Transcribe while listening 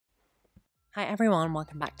Hi everyone,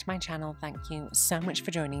 welcome back to my channel. Thank you so much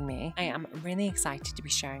for joining me. I am really excited to be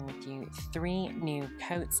sharing with you 3 new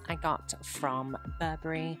coats I got from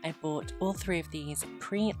Burberry. I bought all 3 of these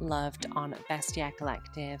pre-loved on Vestiaire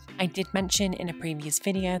Collective. I did mention in a previous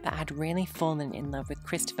video that I had really fallen in love with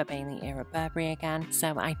Christopher Bailey era Burberry again,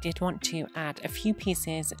 so I did want to add a few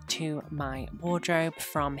pieces to my wardrobe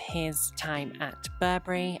from his time at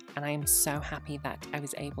Burberry, and I am so happy that I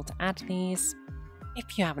was able to add these.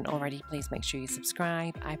 If you haven't already, please make sure you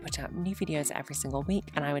subscribe. I put out new videos every single week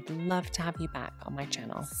and I would love to have you back on my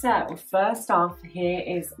channel. So first off, here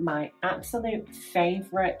is my absolute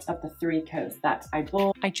favourite of the 3 coats that I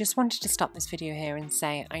bought. I just wanted to stop this video here and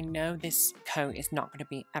say I know this coat is not going to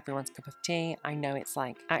be everyone's cup of tea. I know it's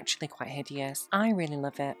like actually quite hideous. I really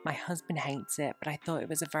love it. My husband hates it, but I thought it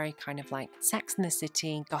was a very kind of like Sex and the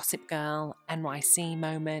City, Gossip Girl, NYC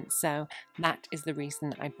moment. So that is the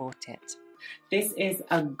reason I bought it. This is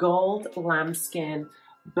a gold lambskin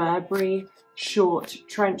Burberry short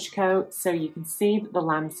trench coat. So you can see that the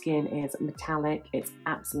lambskin is metallic. It's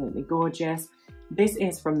absolutely gorgeous. This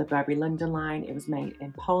is from the Burberry London line. It was made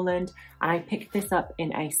in Poland. And I picked this up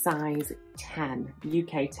in a size 10,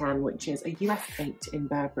 UK 10, which is a US 8 in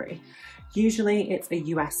Burberry. Usually it's a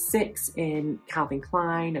US 6 in Calvin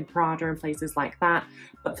Klein and Prada and places like that.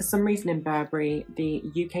 But for some reason in Burberry, the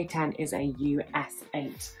UK 10 is a US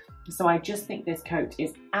 8. So I just think this coat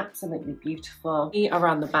is absolutely beautiful.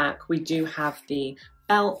 Around the back, we do have the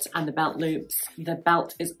belt and the belt loops. The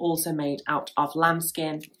belt is also made out of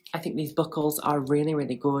lambskin. I think these buckles are really,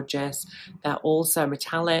 really gorgeous. They're also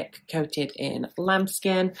metallic, coated in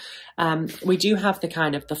lambskin. We do have the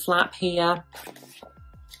kind of the flap here.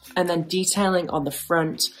 And then detailing on the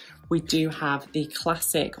front, we do have the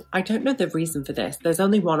classic, I don't know the reason for this. There's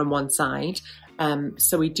only one on one side.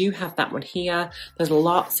 So we do have that one here. There's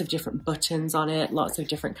lots of different buttons on it, lots of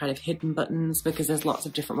different kind of hidden buttons because there's lots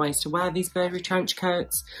of different ways to wear these Burberry trench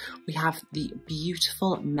coats. We have the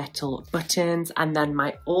beautiful metal buttons and then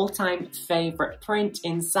my all-time favorite print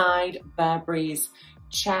inside, Burberry's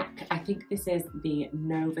check. I think this is the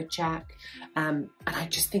Nova check, and I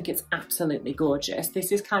just think it's absolutely gorgeous.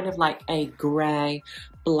 This is kind of like a grey,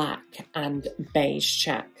 black and beige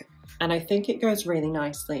check. And I think it goes really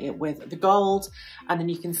nicely with the gold. And then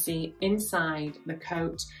you can see inside the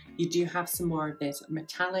coat, you do have some more of this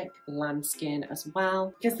metallic lambskin as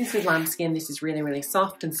well. Because this is lambskin, this is really, really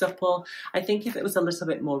soft and supple. I think if it was a little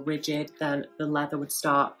bit more rigid, then the leather would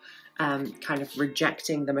start kind of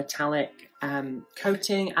rejecting the metallic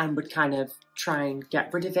coating and would kind of try and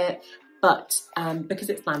get rid of it. But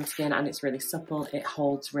because it's lambskin and it's really supple, it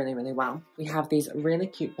holds really, really well. We have these really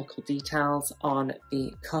cute buckle details on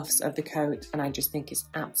the cuffs of the coat, and I just think it's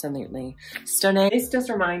absolutely stunning. This does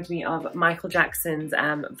remind me of Michael Jackson's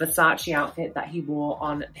Versace outfit that he wore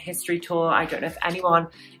on the History Tour. I don't know if anyone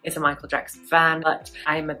is a Michael Jackson fan, but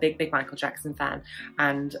I'm a big, big Michael Jackson fan.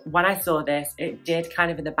 And when I saw this, it did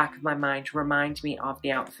kind of in the back of my mind remind me of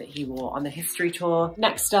the outfit he wore on the History Tour.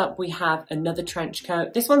 Next up, we have another trench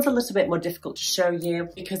coat. This one's a little bit more difficult to show you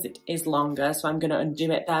because it is longer, so I'm going to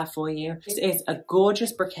undo it there for you. This is a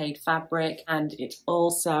gorgeous brocade fabric and it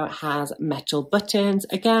also has metal buttons,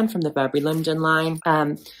 again from the Burberry London line.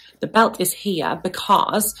 The belt is here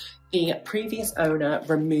because the previous owner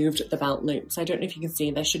removed the belt loops. I don't know if you can see,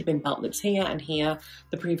 there should have been belt loops here and here.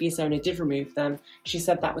 The previous owner did remove them. She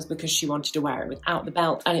said that was because she wanted to wear it without the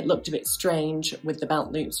belt and it looked a bit strange with the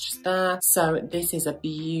belt loops just there. So this is a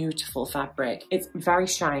beautiful fabric. It's very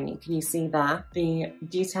shiny. Can you see that? The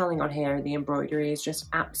detailing on here, the embroidery is just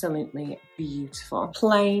absolutely beautiful.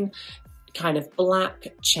 Plain kind of black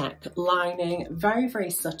check lining, very, very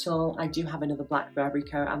subtle. I do have another black Burberry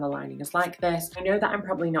coat and the lining is like this. I know that I'm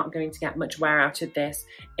probably not going to get much wear out of this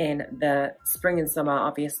in the spring and summer,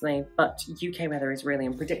 obviously, but UK weather is really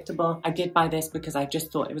unpredictable. I did buy this because I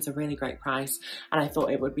just thought it was a really great price and I thought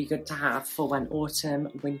it would be good to have for when autumn,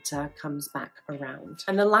 winter comes back around.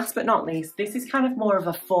 And then last but not least, this is kind of more of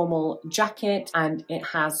a formal jacket and it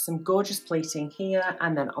has some gorgeous pleating here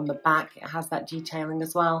and then on the back it has that detailing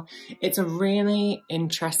as well. It's a really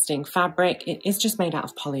interesting fabric. It is just made out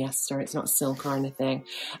of polyester. It's not silk or anything.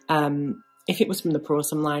 If it was from the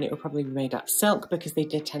Prorsum line, it would probably be made out of silk because they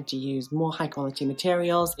did tend to use more high quality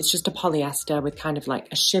materials. It's just a polyester with kind of like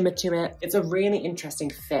a shimmer to it. It's a really interesting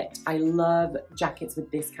fit. I love jackets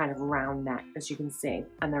with this kind of round neck, as you can see,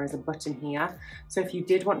 and there is a button here. So if you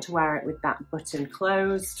did want to wear it with that button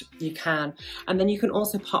closed, you can. And then you can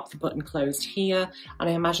also pop the button closed here, and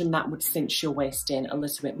I imagine that would cinch your waist in a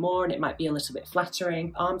little bit more and it might be a little bit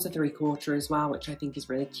flattering. Arms are 3/4 as well, which I think is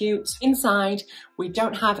really cute. Inside, we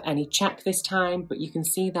don't have any check this this time, but you can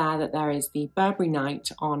see there that there is the Burberry Night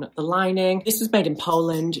on the lining. This was made in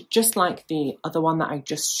Poland, just like the other one that I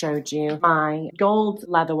just showed you. My gold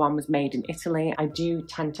leather one was made in Italy. I do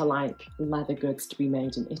tend to like leather goods to be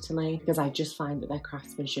made in Italy because I just find that their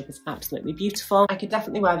craftsmanship is absolutely beautiful. I could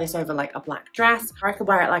definitely wear this over like a black dress, or I could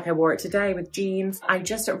wear it like I wore it today with jeans. I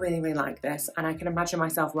just really, really like this, and I can imagine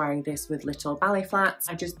myself wearing this with little ballet flats.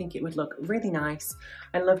 I just think it would look really nice.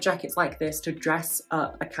 I love jackets like this to dress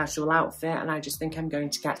up a casual outfit, and I just think I'm going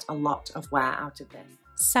to get a lot of wear out of this.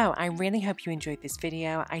 So I really hope you enjoyed this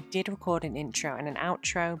video. I did record an intro and an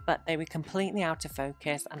outro, but they were completely out of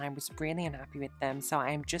focus and I was really unhappy with them. So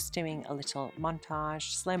I am just doing a little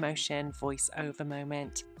montage, slow motion, voiceover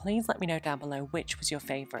moment. Please let me know down below which was your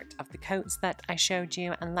favorite of the coats that I showed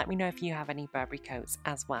you, and let me know if you have any Burberry coats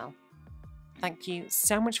as well. Thank you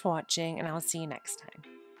so much for watching, and I'll see you next time.